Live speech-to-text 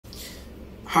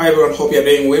Hi everyone, hope you're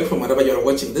doing well from wherever you're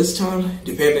watching this channel,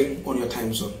 depending on your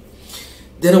time zone.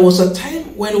 There was a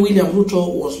time when William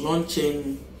Ruto was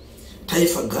launching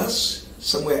Taifa Gas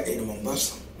somewhere in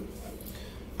Mombasa.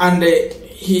 And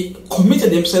he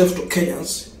committed himself to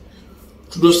Kenyans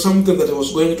to do something that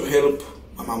was going to help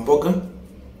Mama Mboga.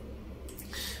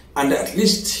 And at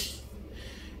least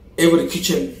every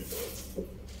kitchen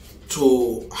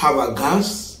to have a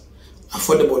gas,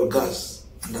 affordable gas.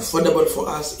 And affordable for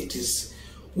us, it is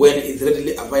when it's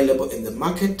readily available in the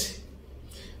market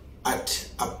at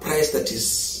a price that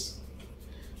is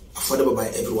affordable by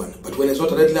everyone. But when it's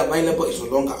not readily available, it's no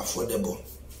longer affordable.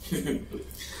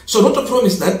 So Ruto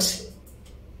promised that,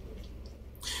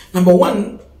 number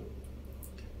one,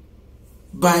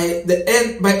 by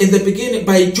June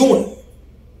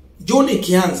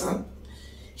ikianza,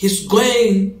 he's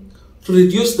going to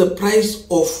reduce the price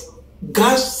of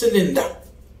gas cylinder.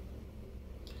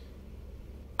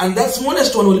 And that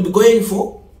smallest one will be going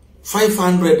for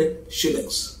 500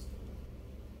 shillings.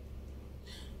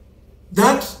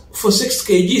 That for 6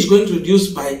 kg is going to reduce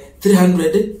by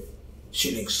 300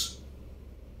 shillings.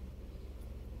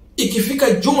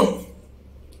 Ikifika June,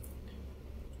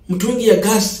 mtungi ya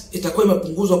gas itakuwa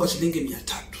imepunguzwa kwa shilingi 300.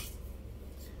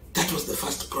 That was the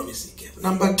first promise he gave.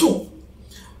 Number 2,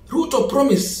 Ruto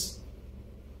promised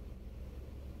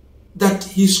that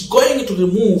he's going to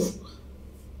remove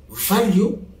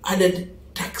value added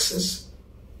taxes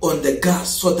on the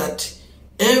gas so that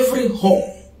every home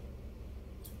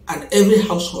and every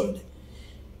household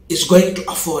is going to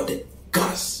afford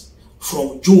gas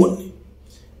from June.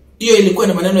 Hiyo ilikuwa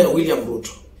ni maneno ya William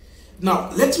Ruto.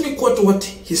 Now, let me quote what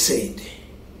he said.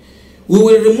 We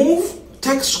will remove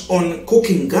tax on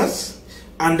cooking gas,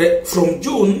 and from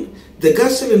June, the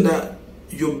gas cylinder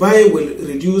you buy will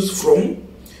reduce from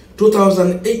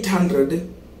 2,800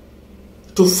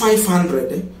 to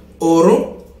 500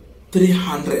 or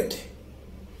 300.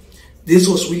 This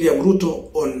was William Ruto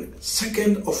on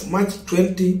 2nd of March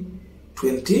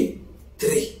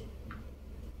 2023.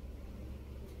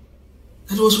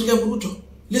 That was William Ruto.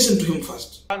 Listen to him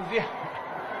first.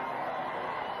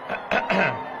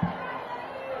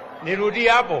 Nirudie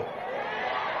hapo.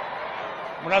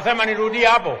 Mnasema nirudie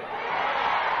hapo.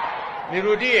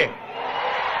 Nirudie.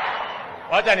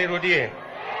 Wacha nirudie.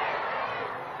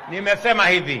 Nimesema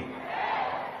hivi,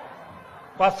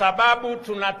 kwa sababu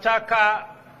tunataka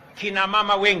kina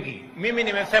mama wengi. Mimi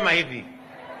nimesema hivi,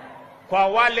 kwa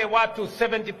wale watu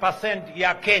 70%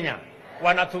 ya Kenya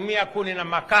wanatumia kuni na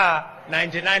makaa,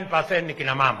 99% ni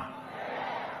kina mama.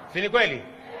 Si ni kweli?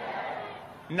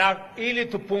 Na ili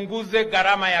tupunguze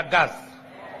gharama ya gas,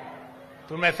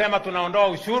 tumesema tunaondoa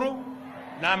ushuru.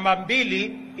 Namba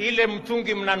 2, ile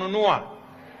mtungi mnanunua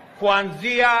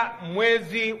kuanzia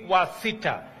mwezi wa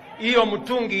 6, hiyo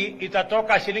mtungi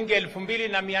itatoka shilingi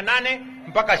 2,800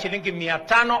 mpaka shilingi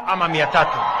 500 ama 300.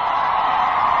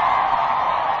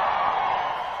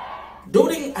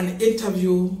 During an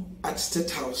interview at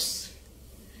State House,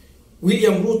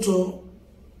 William Ruto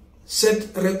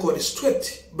set record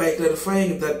straight by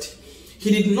clarifying that he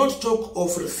did not talk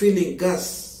of refilling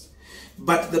gas,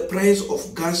 but the price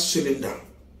of gas cylinder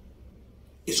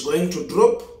is going to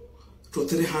drop to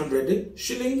 300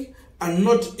 shilling, and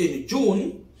not in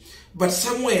June, but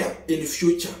somewhere in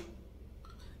future.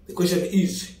 The question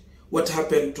is, what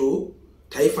happened to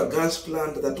Taifa gas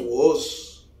plant that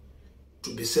was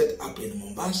to be set up in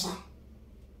Mombasa?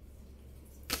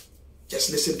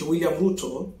 Just listen to William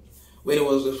Ruto when he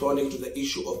was responding to the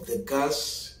issue of the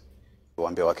gas.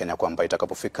 Waambia Wakenya kwamba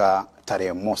itakapofika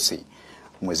tarehe 1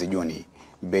 mwezi Juni,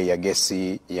 bei ya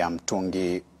gesi ya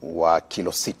mtungi wa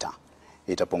kilo 6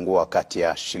 itapungua kati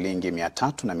ya shilingi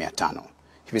 300 na 500.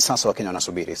 Hivi sasa Wakenya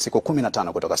wanasubiri siku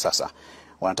 15 kutoka sasa.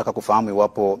 Wanataka kufahamu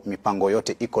iwapo mipango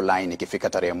yote iko line. Ikifika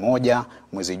tarehe 1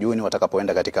 mwezi Juni,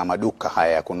 watakapoenda katika maduka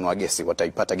haya ya kununua gesi,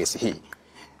 wataipata gesi hii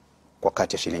kwa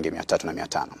kati ya shilingi 300 na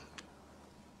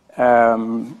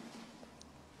 500.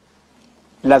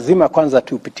 Lazima kwanza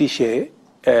tupitishe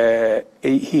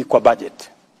hii kwa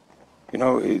budget. You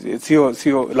know,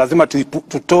 sio lazima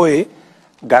tutoe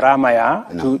gharama ya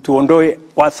tuondoe.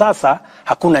 Kwa sasa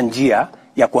hakuna njia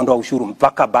ya kuondoa ushuru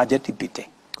mpaka budget ipite.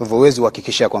 Kwa hivyo huwezi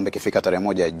kuhakikisha kwamba ikifika tarehe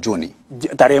 1 Juni.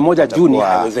 Tarehe 1 Juni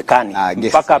haiwezekani.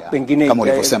 Mpaka pengine kama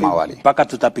ulivyosema awali. Mpaka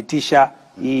tutapitisha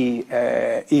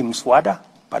hii mswada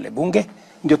pale bunge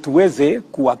ndio tuweze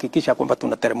kuhakikisha kwamba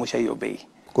tunateremsha hiyo bei.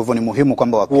 Kwa hivyo ni muhimu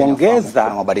kwamba Wakenya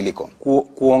kuna mabadiliko.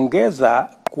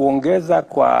 Kuongeza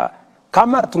kwa,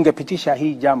 kama tungepitisha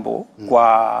hii jambo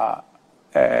kwa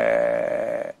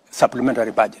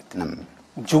supplementary budget,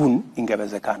 June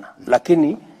ingewezekana.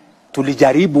 Lakini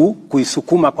tulijaribu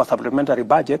kuisukuma kwa supplementary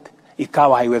budget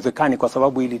ikawa haiwezekani kwa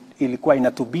sababu ilikuwa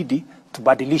inatubidi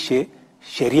tubadilishe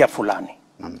sheria fulani.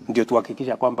 Ndio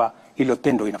tuhakikisha kwamba hilo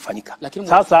tendo inafanyika.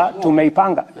 Sasa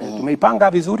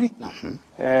tumeipanga vizuri.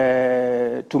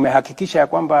 Tumehakikisha ya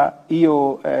kwamba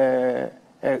hiyo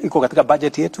iko katika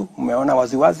budget yetu, umeona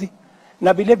waziwazi.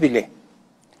 Na vile vile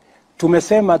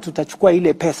tumesema tutachukua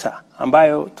ile pesa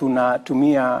ambayo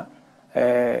tunatumia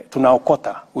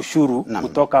tunaokota ushuru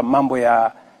kutoka mambo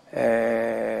ya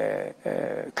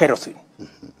kerosene.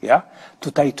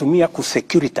 Tutaitumia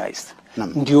kusecuritize.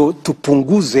 Ndio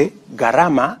tupunguze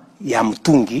gharama ya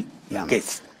mtungi ya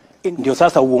gesi. Ndio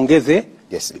sasa uongeze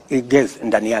gesi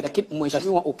ndani yake. Lakini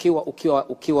mheshimiwa,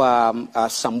 ukiwa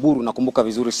Samburu, nakumbuka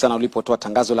vizuri sana ulipotoa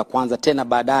tangazo la kwanza, tena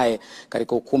baadaye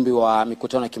katika ukumbi wa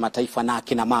mikutano ya kimataifa na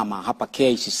akina mama hapa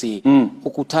KICC,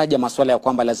 hukutaja masuala ya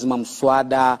kwamba lazima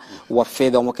mswada wa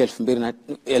fedha wa mwaka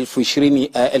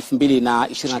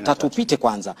 2023 upite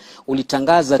kwanza.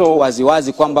 Ulitangaza tu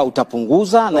waziwazi kwamba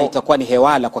utapunguza na itakuwa ni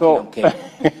hewala kwa kila Mkenya.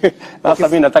 Sasa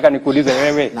mimi nataka nikuulize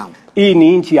wewe, hii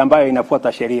ni nchi ambayo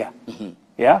inafuata sheria.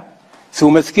 Si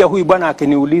umesikia huyu bwana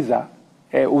akiniuliza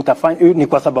ni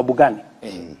kwa sababu gani?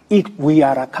 We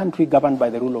are a country governed by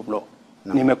the rule of law.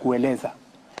 Nimekueleza.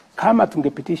 Kama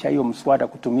tungepitisha hiyo mswada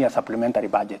kutumia supplementary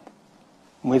budget,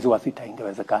 mwezi wa 6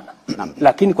 ingewezekana.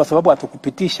 Lakini kwa sababu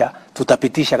hatukupitisha,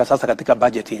 tutapitisha sasa katika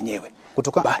budget yenyewe.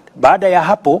 Baada ya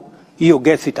hapo hiyo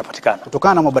gesi itapatikana.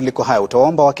 Kutokana na mabadiliko haya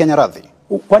utaomba wa Kenya radhi?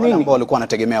 Kwa nini? Ambao walikuwa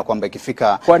wanategemea kwamba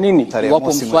ikifika tarehe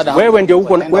mosi wewe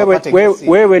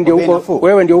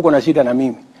ndio uko na shida na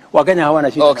mimi. Wakenya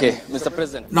hawana shida. Okay, Mr.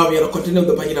 President. Now we are continuing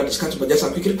the Punchline discussion, but just a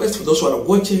quick request for those who are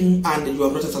watching and you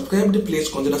have not subscribed, please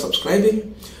consider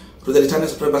subscribing. To the returning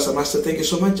subscribers, I must say thank you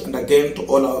so much, and again to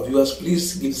all our viewers,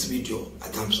 please give this video a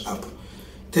thumbs up.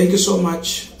 Thank you so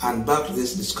much, and back to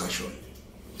this discussion.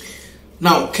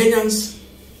 Now, Kenyans,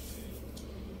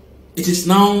 it is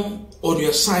now on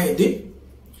your side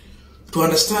to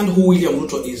understand who William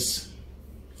Ruto is.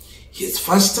 His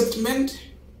first statement,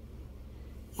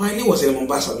 while he was in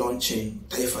Mombasa launching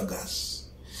Taifa Gas.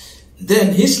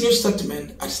 Then his new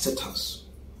statement at State House.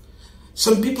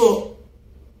 Some people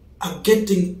are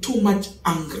getting too much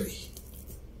angry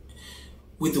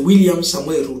with William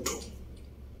Samuel Ruto.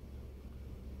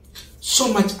 So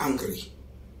much angry.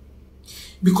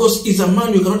 Because he's a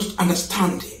man you cannot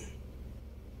understand him.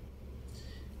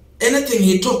 Anything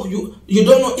he talk, you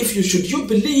don't know if you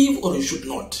believe or you should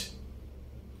not.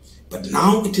 But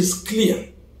now it is clear.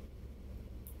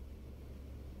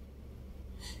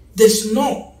 There's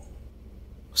no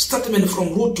statement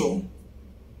from Ruto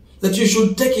that you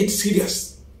should take it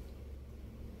serious.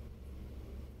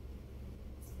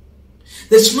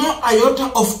 There's no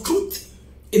iota of truth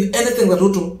in anything that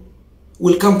Ruto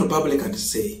will come to public and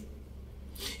say.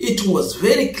 It was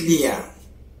very clear.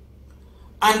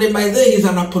 And by then he's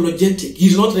unapologetic.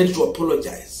 He's not ready to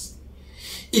apologize.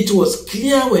 It was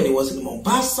clear when he was in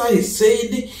Mombasa, he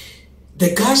said the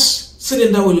gas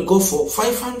cylinder will go for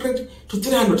 500 to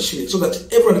 300 shillings so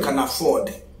that everyone can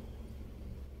afford.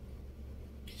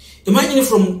 Imagine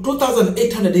from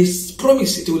 2,800, he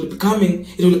promised it will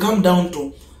come down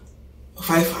to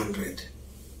 500.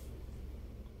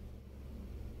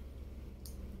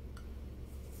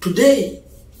 Today,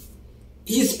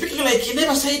 he is speaking like he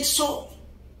never said so.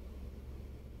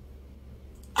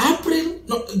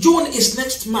 June is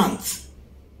next month.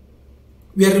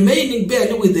 We are remaining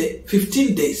barely with the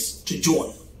 15 days to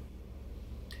June.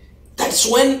 That's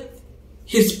when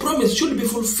his promise should be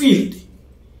fulfilled.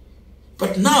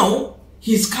 But now,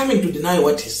 he's coming to deny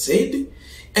what he said,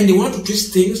 and he wants to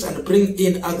twist things and bring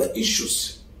in other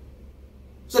issues.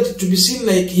 So that to be seen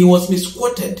like he was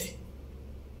misquoted.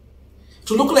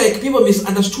 To look like people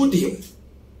misunderstood him.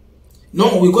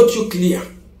 No, we got you clear.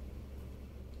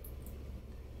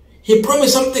 He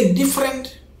promised something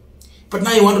different, but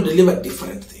now you want to deliver a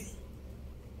different thing.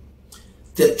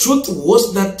 The truth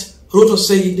was that Ruto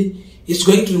said he's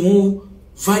going to remove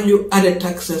value-added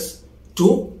taxes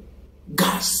to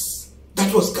gas.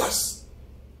 That was gas.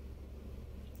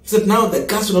 He said now the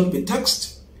gas will not be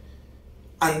taxed,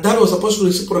 and that was supposed to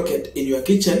reciprocate in your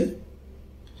kitchen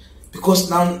because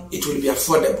now it will be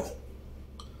affordable.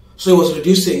 So he was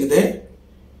reducing the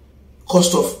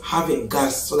cost of having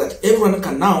gas so that everyone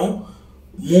can now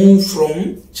move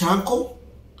from charcoal,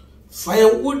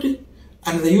 firewood,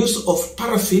 and the use of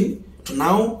paraffin to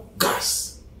now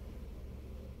gas.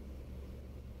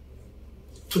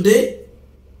 Today,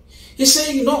 he's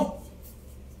saying no.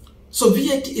 So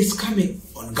VAT is coming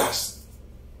on gas.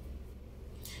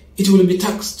 It will be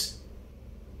taxed.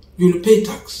 You will pay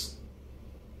tax.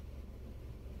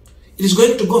 It is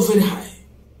going to go very high.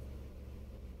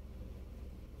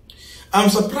 I'm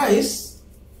surprised.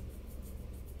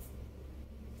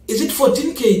 Is it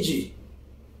 14 kg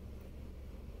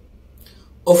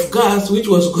of gas which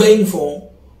was going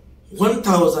for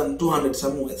 1,200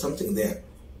 something there?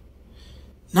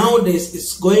 Nowadays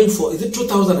it's going for, is it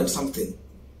 2,000 and something?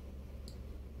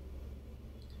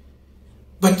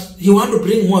 But he want to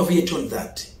bring more VAT on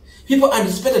that. People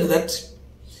anticipated that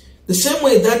the same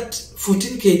way that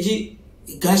 14 kg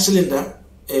gas cylinder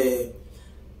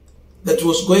that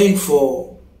was going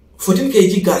for 14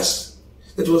 kg gas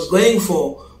that was going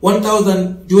for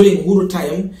 1,000 during Uhuru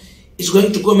time is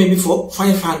going to go maybe for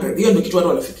 500. Hiyo ndio kitu watu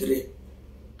wanafikiria.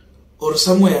 Or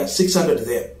somewhere 600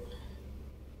 there.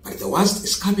 But the worst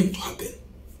is coming to happen.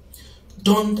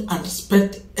 Don't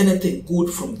anticipate anything good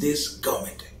from this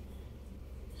government.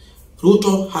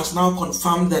 Ruto has now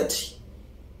confirmed that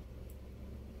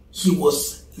he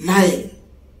was lying.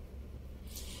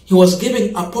 He was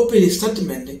giving a populist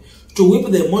statement to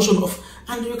whip the emotion of,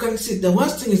 and you can see the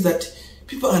worst thing is that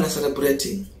people are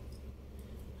celebrating.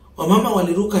 Wamama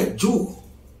waliruka juu,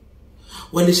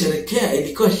 walisherekea,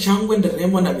 ilikuwa shangwe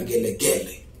nderemo na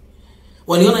vigelegele.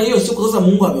 Waliona hiyo siku sasa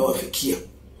Mungu amewafikia.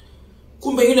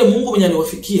 Kumbe yule Mungu mwenye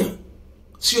aliwafikia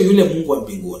sio yule Mungu wa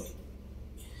mbinguni.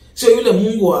 Sio yule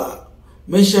Mungu wa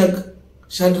Meshach,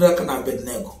 Shadrach na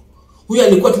Abednego. Huyo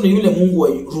alikuwa tu yule Mungu wa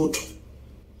Ruto.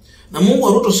 Na Mungu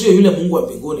wa Ruto sio yule Mungu wa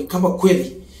mbinguni. Kama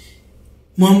kweli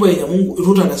mambo yenye Mungu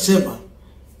Ruto anasema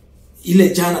ile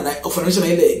jana na ufananisha na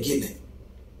ile nyingine.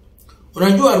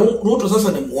 Unajua Ruto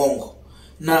sasa ni muongo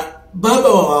na baba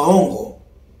wa waongo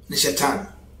ni shetani.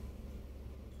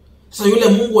 Sasa yule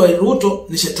Mungu wa Ruto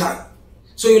ni shetani,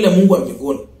 sio yule Mungu wa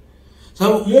mbinguni.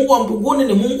 Sababu Mungu wa mbinguni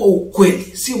ni Mungu wa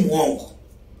ukweli, si muongo.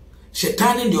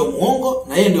 Shetani ndio muongo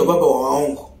na yeye ndio baba wa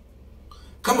waongo.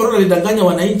 Kama Ruto alidanganya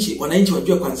wananchi, wananchi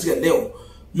wajue kuanzia leo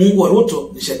Mungu wa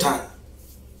Ruto ni shetani.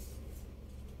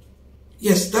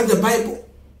 Yes, that's the Bible.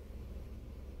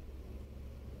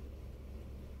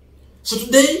 So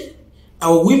today,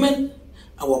 our women,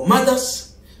 our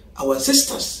mothers, our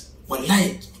sisters were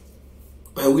lied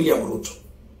by William Ruto.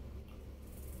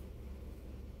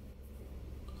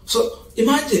 So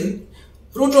imagine,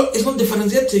 Ruto is not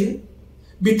differentiating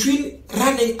between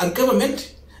running a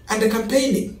government and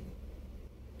campaigning.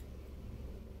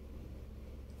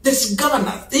 There's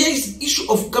governance. There is the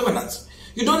issue of governance.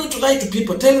 You don't need to lie to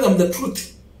people. Tell them the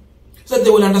truth so that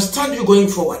they will understand you going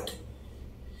forward.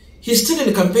 He's still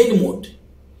in campaign mode.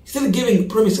 He's still giving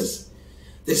promises.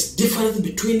 There's difference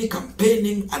between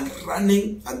campaigning and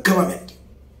running a government.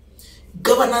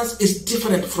 Governance is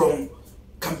different from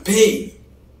campaign.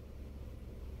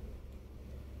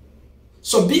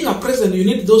 So being a president, you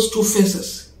need those two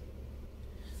faces.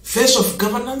 Face of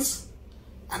governance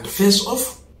and face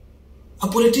of a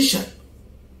politician.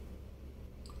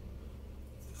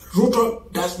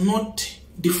 Ruto does not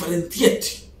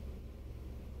differentiate.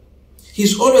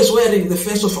 He's always wearing the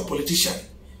face of a politician,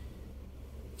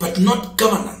 but not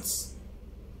governance.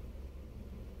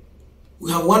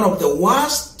 We have one of the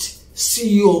worst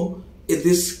CEO in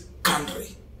this country,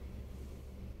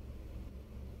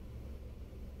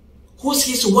 whose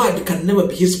his word can never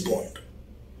be his bond.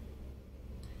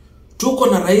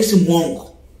 Tuko na rais mwongo.